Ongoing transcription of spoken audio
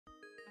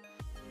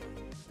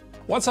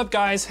What's up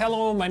guys,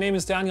 hello, my name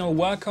is Daniel,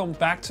 welcome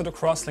back to the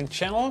Crosslink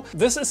channel.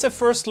 This is a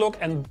first look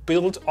and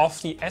build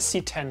of the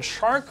SC-10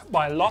 Shark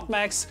by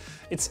LOTMAXX.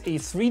 It's a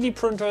 3D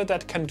printer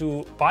that can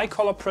do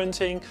bicolor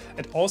printing.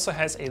 It also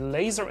has a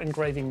laser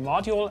engraving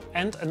module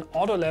and an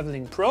auto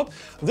leveling probe.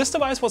 This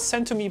device was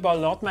sent to me by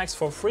LOTMAXX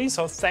for free,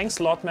 so thanks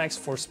LOTMAXX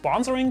for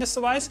sponsoring this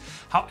device.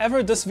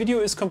 However, this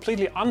video is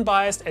completely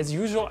unbiased. As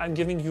usual, I'm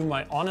giving you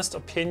my honest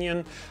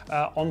opinion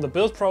on the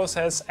build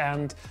process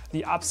and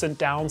the ups and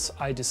downs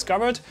I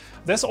discovered.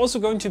 There's also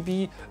going to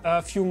be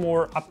a few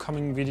more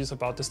upcoming videos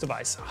about this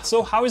device.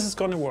 So how is this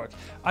going to work?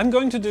 I'm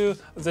going to do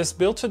this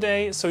build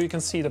today so you can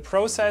see the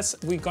process.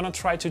 We're going to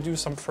try to do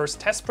some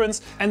first test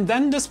prints, and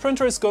then this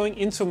printer is going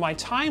into my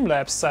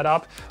time-lapse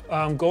setup,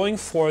 going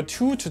for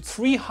 200 to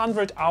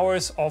 300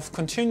 hours of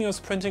continuous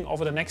printing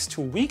over the next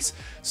 2 weeks.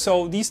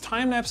 So these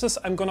time lapses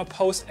I'm going to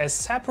post as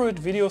separate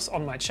videos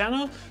on my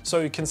channel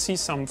so you can see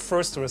some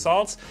first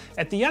results.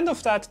 At the end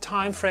of that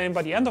time frame,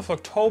 by the end of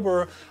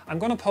October, I'm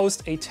going to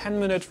post a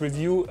 10-minute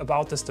review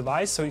about this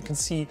device so you can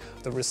see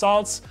the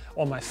results,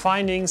 all my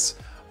findings,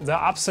 the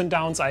ups and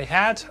downs I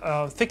had,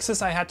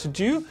 fixes I had to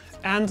do,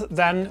 and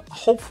then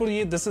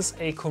hopefully this is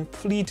a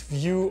complete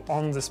view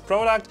on this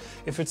product,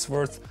 if it's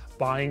worth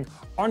buying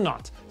or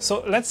not.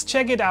 So let's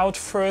check it out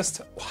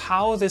first,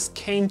 how this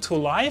came to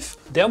life.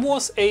 There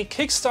was a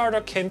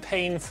Kickstarter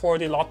campaign for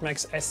the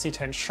LOTMAXX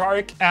SC-10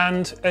 Shark,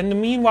 and in the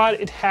meanwhile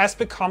it has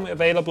become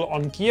available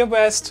on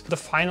GearBest. The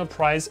final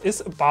price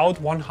is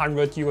about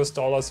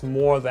 $100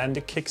 more than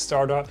the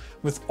Kickstarter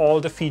with all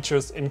the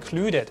features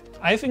included.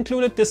 I've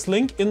included this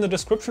link in the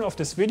description of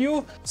this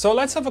video. So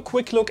let's have a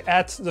quick look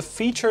at the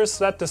features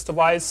that this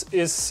device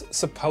is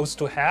supposed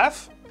to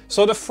have.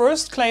 So the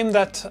first claim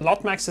that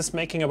LOTMAXX is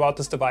making about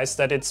this device,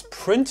 that it's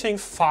printing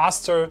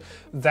faster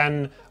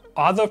than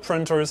other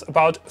printers,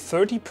 about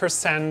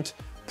 30%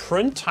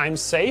 print time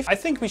save. I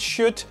think we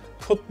should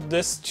put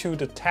this to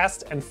the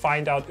test and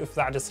find out if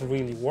that is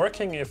really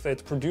working, if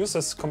it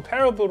produces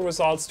comparable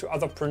results to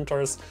other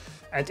printers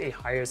at a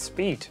higher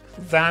speed.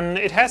 Then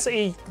it has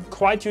a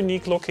quite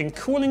unique looking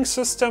cooling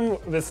system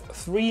with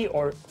 3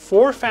 or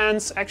 4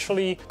 fans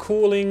actually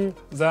cooling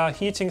the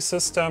heating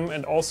system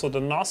and also the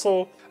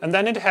nozzle. And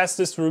then it has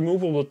this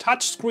removable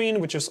touchscreen,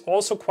 which is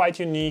also quite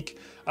unique,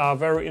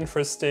 very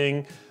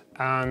interesting.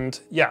 And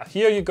yeah,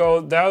 here you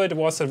go. There it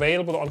was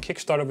available on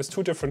Kickstarter with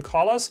 2 different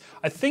colors.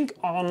 I think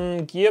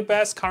on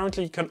GearBest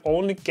currently you can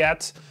only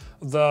get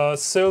the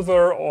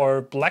silver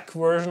or black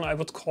version, I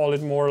would call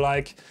it more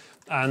like.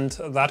 And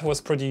that was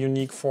pretty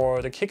unique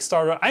for the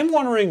Kickstarter. I'm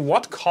wondering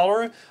what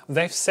color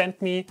they've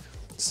sent me.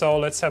 So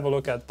let's have a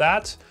look at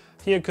that.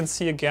 Here you can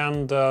see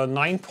again the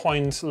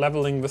 9-point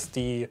leveling with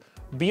the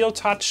Beal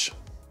Touch.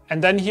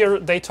 And then here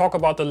they talk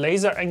about the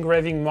laser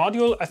engraving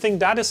module. I think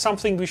that is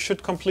something we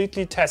should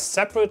completely test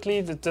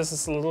separately. This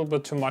is a little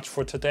bit too much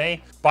for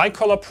today.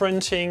 Bicolor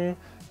printing,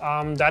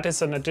 that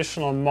is an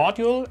additional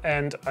module,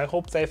 and I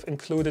hope they've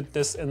included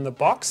this in the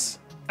box.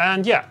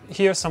 And yeah,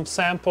 here's some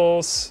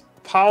samples.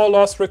 Power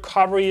loss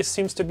recovery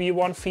seems to be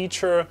one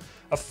feature.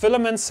 A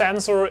filament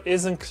sensor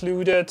is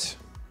included.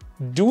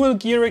 Dual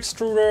gear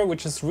extruder,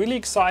 which is really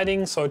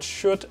exciting, so it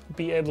should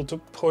be able to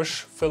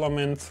push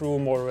filament through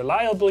more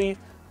reliably.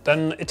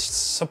 Then it's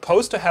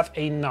supposed to have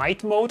a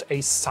night mode,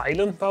 a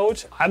silent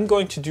mode. I'm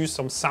going to do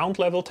some sound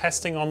level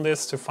testing on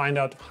this to find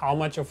out how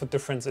much of a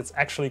difference it's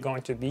actually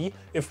going to be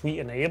if we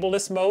enable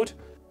this mode.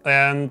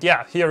 And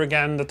yeah, here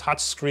again, the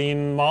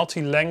touchscreen,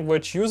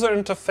 multi-language user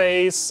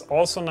interface,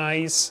 also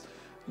nice.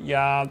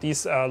 Yeah,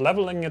 these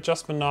leveling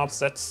adjustment knobs,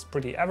 that's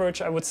pretty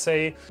average, I would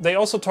say. They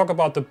also talk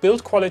about the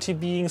build quality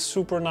being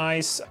super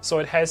nice. So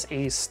it has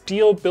a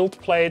steel build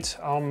plate,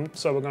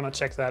 so we're gonna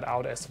check that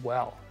out as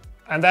well.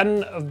 And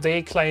then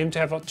they claim to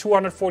have a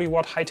 240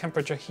 watt high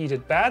temperature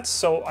heated bed.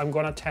 So I'm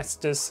gonna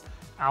test this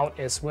out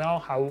as well,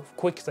 how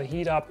quick the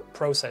heat up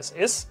process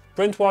is.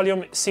 Print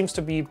volume seems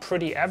to be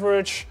pretty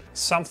average,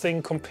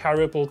 something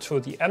comparable to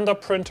the Ender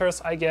printers,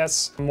 I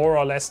guess. More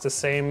or less the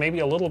same, maybe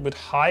a little bit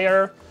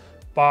higher,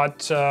 but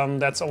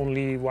that's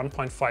only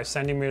 1.5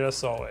 centimeters,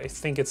 so I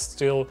think it's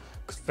still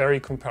very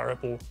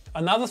comparable.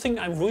 Another thing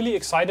I'm really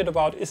excited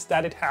about is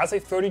that it has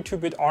a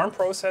 32-bit ARM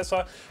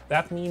processor.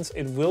 That means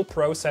it will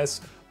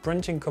process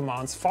printing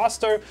commands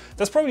faster.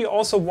 That's probably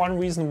also one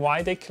reason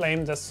why they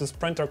claim that this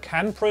printer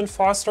can print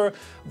faster.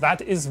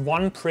 That is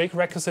one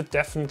prerequisite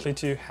definitely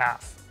to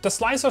have. The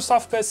slicer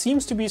software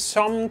seems to be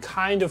some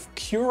kind of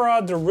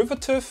Cura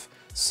derivative,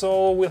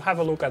 so we'll have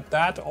a look at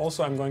that.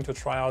 Also, I'm going to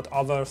try out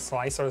other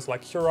slicers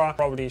like Cura.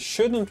 Probably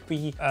shouldn't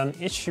be an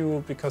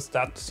issue because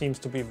that seems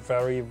to be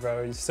very,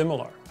 very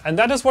similar. And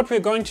that is what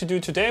we're going to do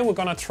today. We're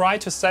going to try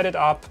to set it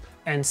up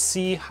and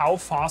see how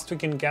fast we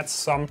can get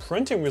some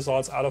printing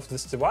results out of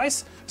this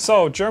device.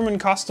 So German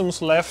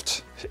Customs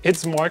left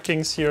its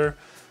markings here.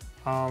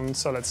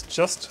 So let's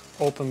just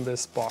open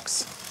this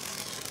box.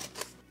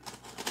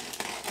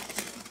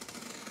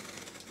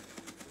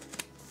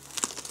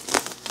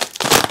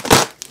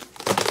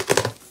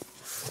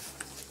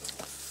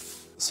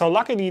 So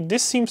luckily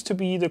this seems to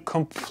be the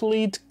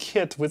complete kit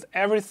kit with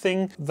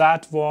everything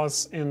that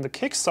was in the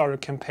Kickstarter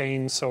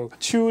campaign. So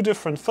 2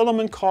 different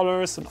filament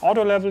colors, an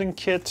auto leveling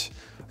kit,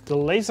 the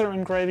laser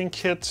engraving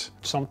kit,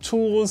 some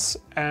tools,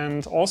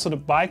 and also the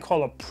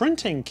bicolor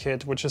printing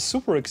kit, which is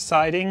super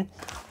exciting.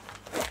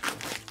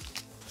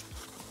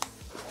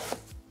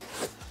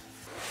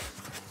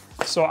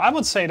 So I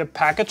would say the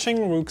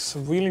packaging looks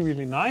really,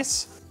 really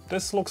nice.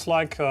 This looks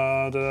like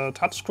the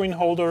touchscreen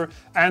holder,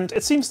 and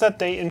it seems that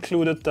they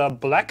included the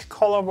black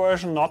color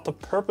version, not the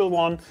purple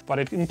one, but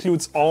it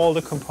includes all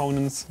the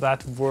components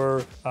that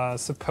were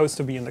supposed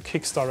to be in the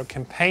Kickstarter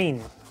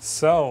campaign.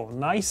 So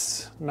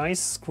nice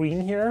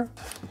screen here.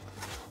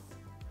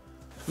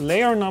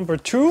 Layer number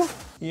 2.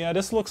 Yeah,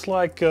 this looks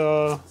like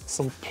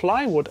some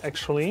plywood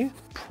actually,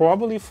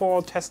 probably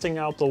for testing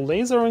out the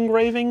laser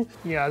engraving.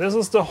 Yeah, this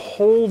is the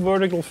whole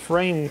vertical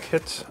frame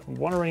kit. I'm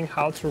wondering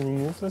how to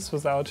remove this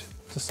without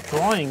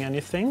destroying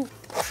anything.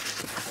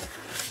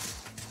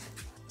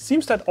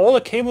 Seems that all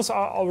the cables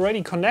are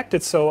already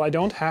connected, so I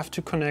don't have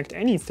to connect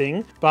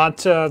anything, but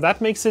that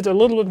makes it a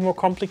little bit more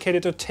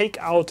complicated to take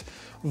out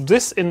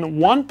this in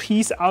one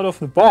piece out of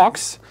the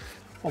box.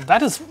 Well,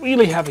 that is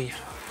really heavy.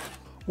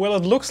 Well,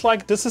 it looks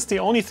like this is the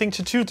only thing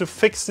to do to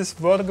fix this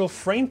vertical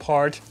frame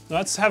part.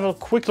 Let's have a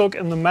quick look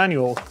in the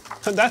manual.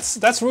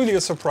 That's really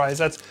a surprise.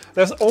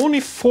 There's only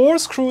 4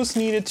 screws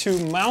needed to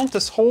mount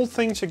this whole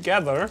thing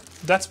together.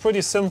 That's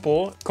pretty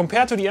simple.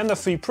 Compared to the Ender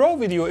 3 Pro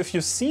video, if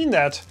you've seen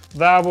that,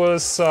 there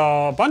was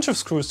a bunch of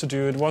screws to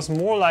do. It was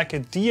more like a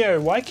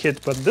DIY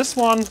kit, but this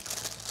one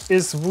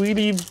is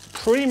really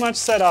pretty much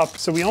set up.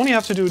 So we only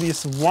have to do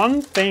this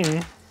one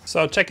thing.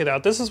 So check it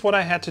out. This is what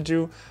I had to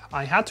do.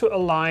 I had to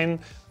align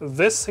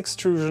this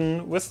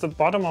extrusion with the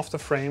bottom of the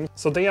frame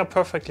so they are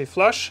perfectly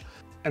flush.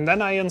 And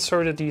then I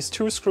inserted these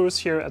 2 screws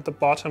here at the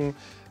bottom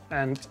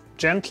and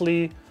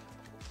gently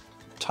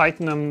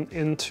tighten them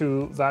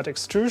into that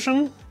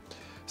extrusion.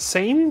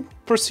 Same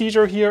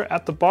procedure here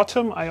at the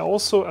bottom. I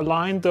also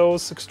aligned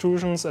those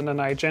extrusions and then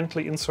I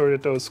gently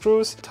inserted those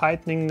screws,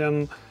 tightening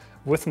them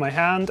with my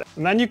hand.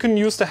 And then you can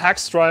use the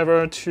hex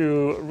driver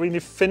to really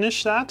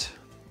finish that.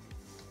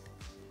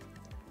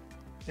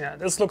 Yeah,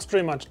 this looks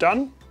pretty much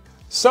done.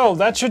 So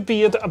that should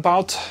be it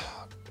about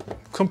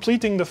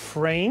completing the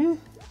frame.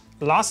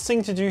 Last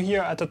thing to do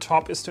here at the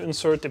top is to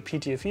insert the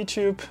Ptfe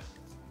tube.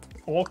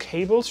 All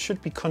cables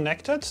should be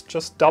connected.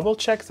 Just double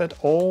check that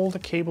all the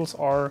cables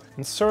are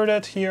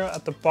inserted. Here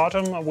at the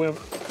bottom we're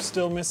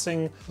still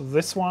missing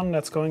this one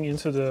that's going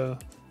into the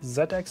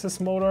Z-axis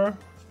motor.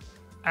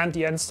 And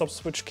the end stop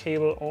switch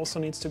cable also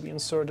needs to be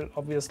inserted,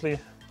 obviously.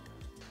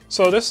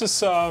 So this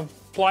is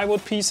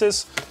plywood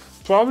pieces.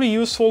 Probably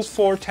useful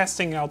for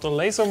testing out the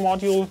laser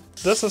module.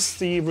 This is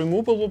the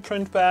removable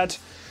print bed.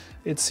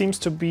 It seems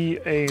to be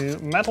a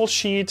metal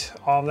sheet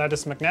that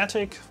is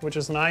magnetic, which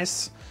is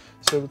nice.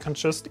 So we can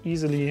just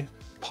easily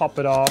pop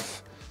it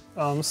off.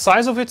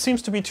 Size of it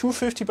seems to be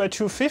 250 by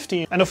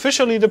 250. And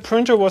officially the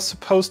printer was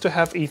supposed to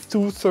have a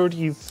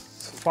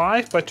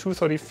 235 by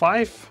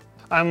 235.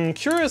 I'm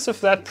curious if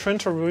that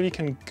printer really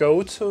can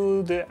go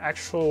to the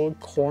actual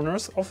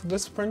corners of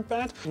this print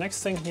bed.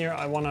 Next thing here,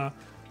 I want to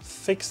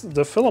fix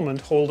the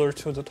filament holder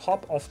to the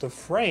top of the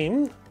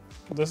frame.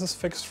 This is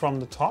fixed from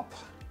the top.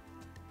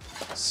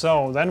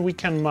 So then we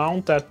can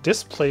mount that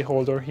display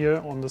holder here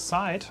on the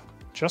side.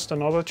 Just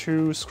another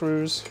 2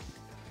 screws.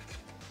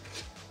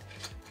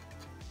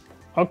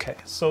 Okay,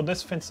 so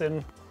this fits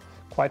in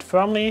quite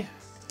firmly.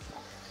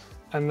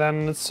 And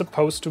then it's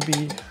supposed to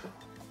be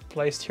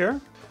placed here.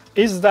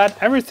 Is that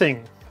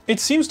everything? It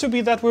seems to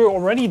be that we're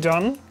already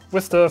done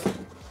with the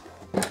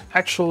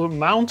actual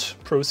mount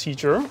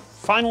procedure.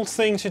 Final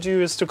thing to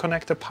do is to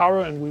connect the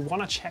power, and we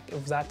want to check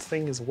if that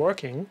thing is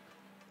working.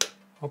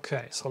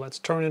 Okay, so let's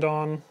turn it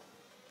on.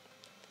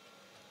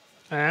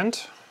 And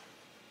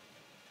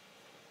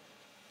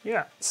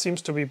yeah, it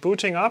seems to be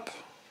booting up.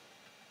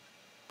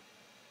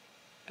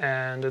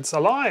 And it's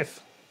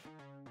alive.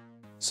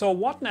 So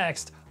what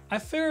next? I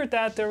figured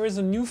that there is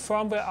a new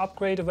firmware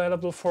upgrade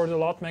available for the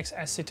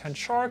LOTMAXX SC-10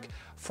 Shark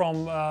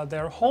from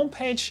their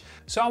homepage.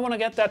 So I want to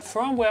get that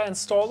firmware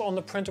installed on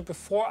the printer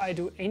before I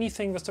do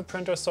anything with the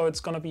printer, so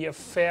it's going to be a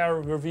fair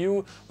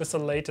review with the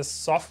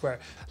latest software.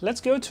 Let's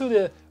go to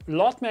the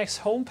LOTMAXX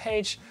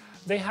homepage.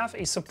 They have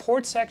a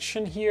support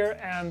section here,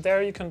 and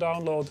there you can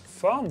download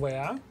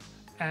firmware.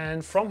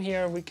 And from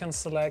here we can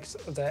select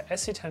the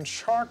SC-10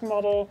 Shark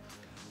model.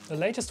 The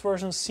latest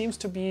version seems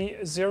to be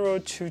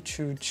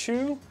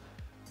 0222.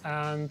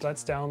 And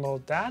let's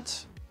download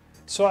that.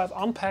 So I've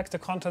unpacked the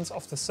contents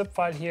of the zip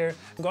file here.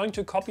 I'm going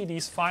to copy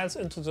these files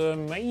into the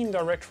main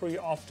directory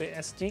of the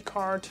SD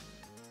card.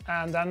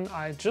 And then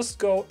I just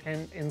go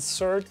and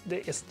insert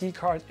the SD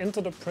card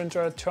into the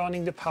printer,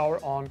 turning the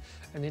power on,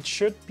 and it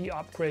should be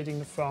upgrading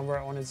the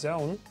firmware on its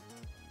own.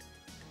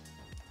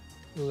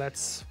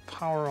 Let's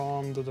power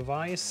on the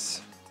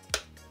device.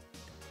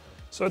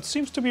 So it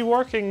seems to be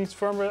working.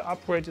 Firmware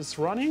upgrade is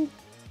running.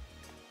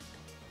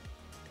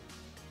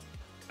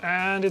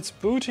 And it's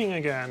booting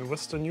again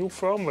with the new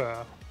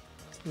firmware.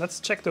 Let's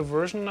check the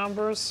version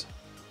numbers.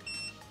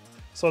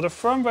 So the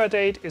firmware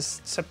date is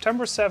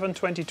September 7,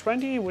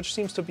 2020, which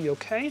seems to be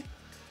okay.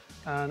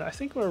 And I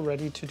think we're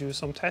ready to do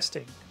some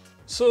testing.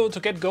 So to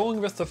get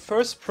going with the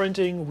first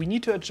printing, we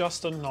need to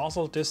adjust the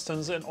nozzle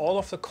distance in all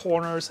of the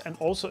corners and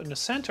also in the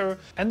center.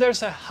 And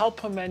there's a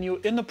helper menu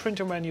in the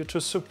printer menu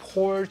to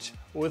support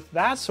with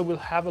that. So we'll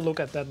have a look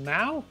at that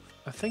now.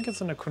 I think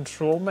it's in the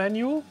control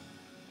menu.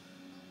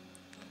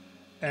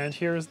 And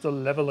here's the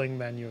leveling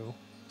menu.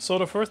 So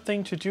the first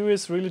thing to do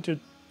is really to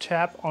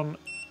tap on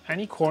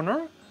any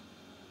corner.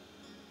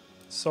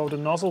 So the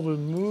nozzle will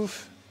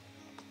move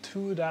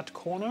to that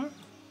corner.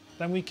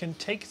 Then we can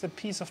take the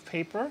piece of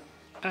paper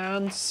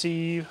and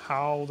see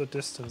how the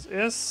distance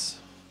is.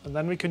 And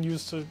then we can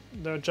use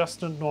the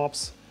adjustment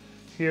knobs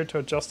here to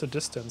adjust the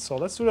distance. So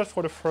let's do that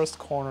for the first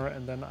corner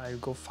and then I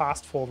go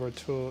fast forward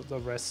to the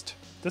rest.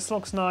 This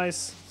looks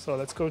nice. So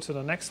let's go to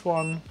the next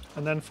one.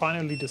 And then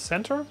finally the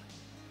center.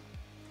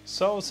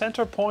 So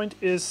center point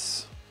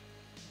is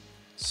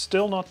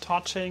still not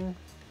touching.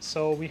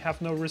 So we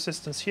have no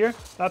resistance here.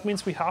 That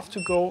means we have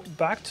to go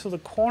back to the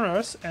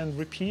corners and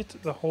repeat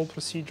the whole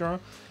procedure.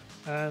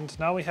 And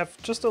now we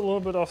have just a little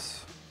bit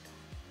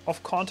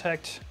of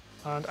contact.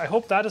 And I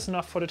hope that is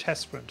enough for the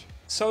test print.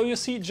 So you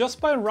see, just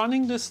by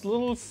running this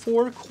little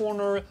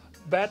 4-corner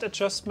bed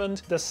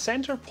adjustment, the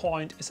center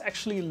point is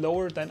actually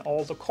lower than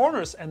all the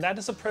corners, and that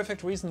is a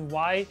perfect reason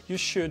why you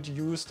should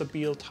use the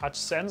BL Touch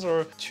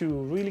sensor to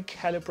really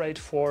calibrate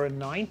for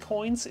 9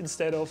 points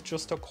instead of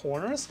just the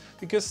corners,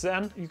 because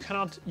then you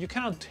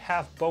cannot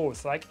have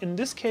both. Like in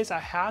this case, I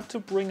had to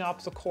bring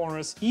up the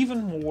corners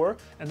even more,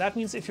 and that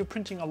means if you're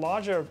printing a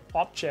larger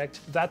object,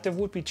 that there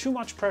would be too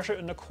much pressure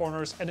in the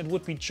corners and it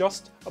would be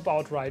just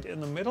about right in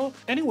the middle.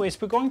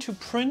 Anyways, we're going to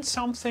print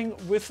something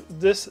with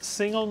this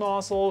single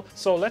nozzle,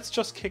 so let's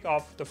just kick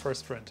off the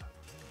first print.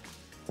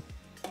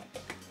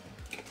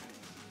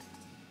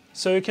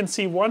 So you can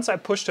see once I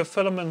push the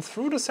filament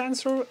through the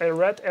sensor, a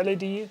red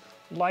LED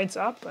lights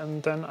up,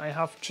 and then I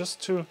have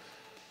just to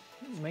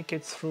make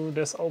it through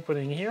this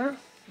opening here.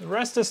 The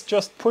rest is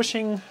just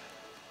pushing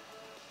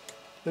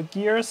the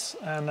gears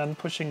and then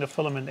pushing the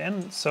filament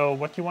in. So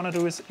what you want to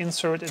do is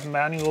insert it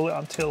manually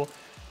until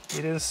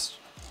it is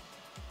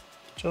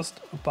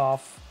just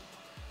above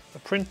the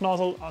print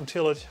nozzle,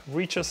 until it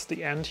reaches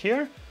the end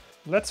here.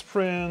 Let's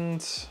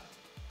print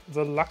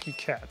the Lucky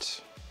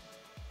Cat.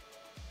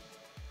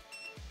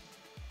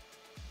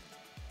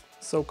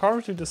 So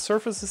currently the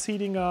surface is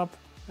heating up,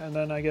 and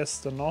then I guess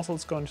the nozzle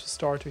is going to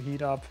start to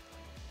heat up.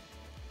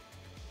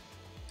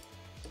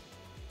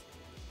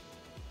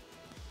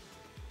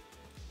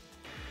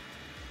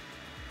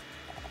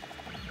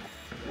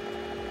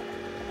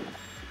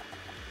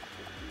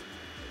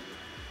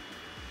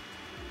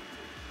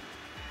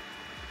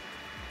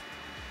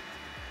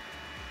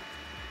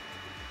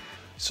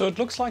 So it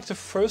looks like the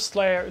first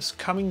layer is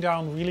coming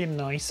down really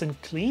nice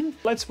and clean.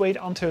 Let's wait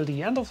until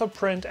the end of the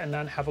print and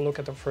then have a look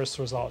at the first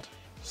result.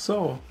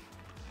 So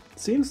it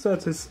seems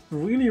that it's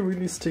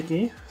really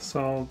sticky.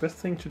 So best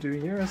thing to do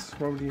here is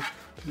probably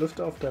to lift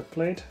off that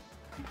plate,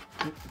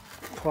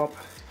 pop.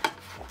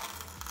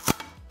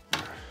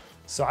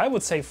 So I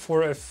would say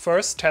for a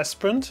first test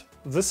print,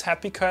 this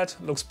Happy Cat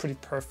looks pretty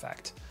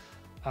perfect.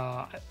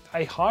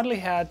 I hardly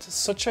had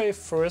such a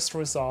first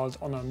result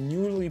on a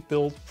newly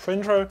built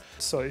printer.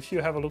 So if you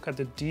have a look at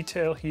the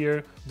detail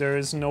here, there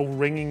is no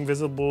ringing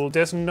visible,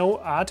 there's no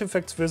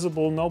artifacts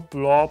visible, no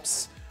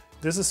blobs.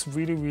 This is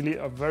really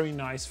a very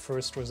nice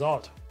first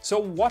result. So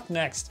what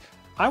next?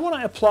 I want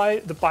to apply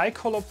the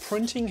bicolor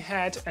printing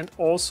head and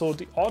also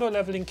the auto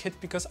leveling kit,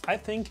 because I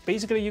think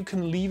basically you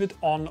can leave it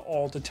on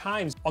all the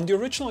time. On the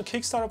original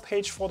Kickstarter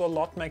page for the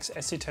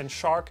LOTMAXX SC-10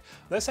 Shark,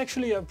 there's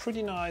actually a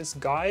pretty nice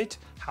guide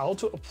how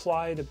to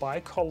apply the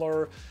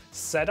bicolor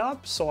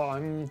setup. So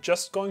I'm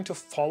just going to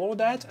follow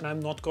that and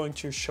I'm not going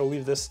to show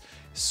you this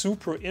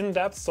super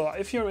in-depth. So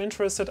if you're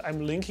interested,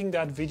 I'm linking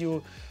that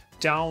video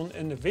down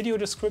in the video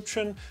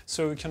description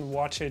so you can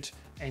watch it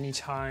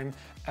anytime.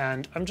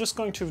 And I'm just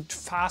going to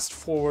fast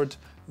forward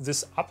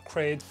this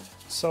upgrade.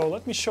 So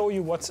let me show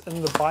you what's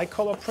in the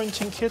bicolor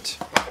printing kit.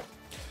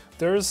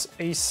 There's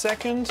a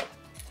second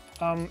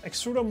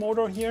extruder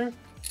motor here,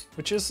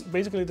 which is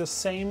basically the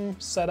same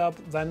setup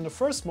than the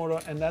first motor,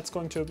 and that's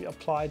going to be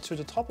applied to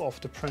the top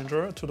of the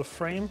printer, to the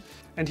frame.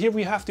 And here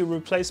we have the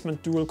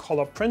replacement dual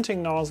color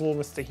printing nozzle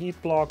with the heat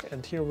block,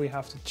 and here we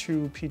have the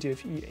 2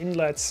 Ptfe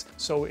inlets.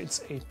 So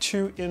it's a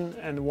 2 in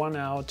and 1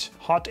 out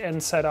hot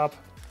end setup.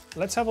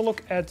 Let's have a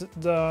look at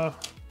the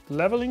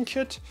leveling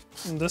kit.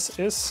 And this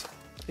is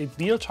a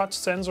BL Touch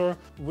sensor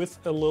with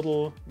a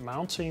little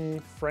mounting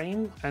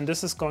frame, and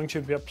this is going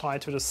to be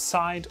applied to the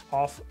side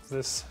of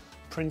this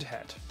print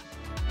head.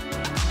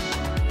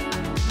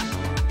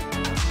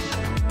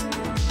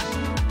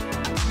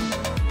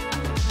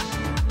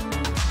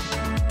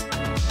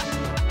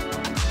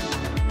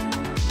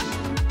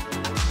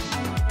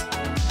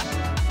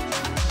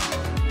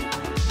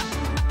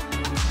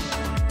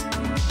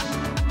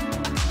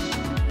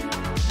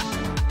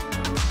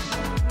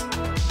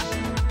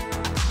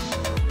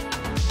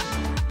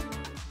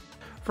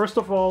 First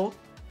of all,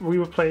 we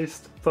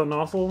replaced the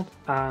nozzle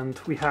and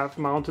we have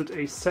mounted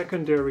a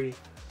secondary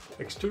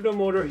extruder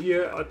motor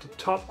here at the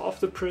top of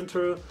the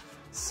printer,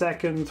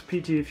 second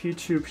Ptfe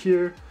tube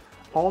here.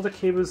 All the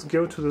cables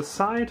go to the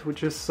side,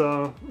 which is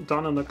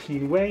done in a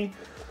clean way.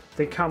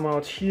 They come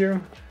out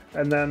here,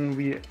 and then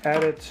we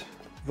added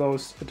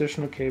those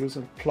additional cables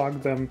and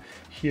plug them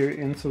here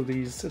into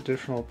these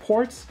additional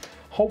ports,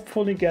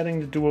 hopefully getting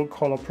the dual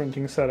color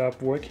printing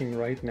setup working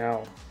right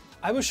now.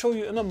 I will show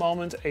you in a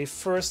moment a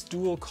first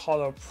dual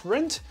color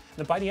print,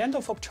 and by the end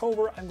of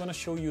October I'm going to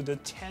show you the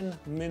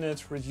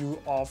 10-minute review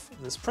of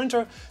this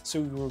printer, so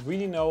you will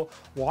really know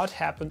what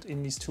happened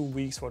in these 2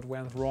 weeks, what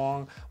went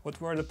wrong, what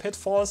were the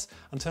pitfalls.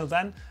 Until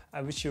then,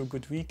 I wish you a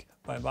good week,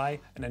 bye bye,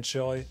 and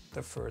enjoy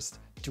the first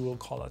dual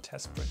color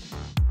test print.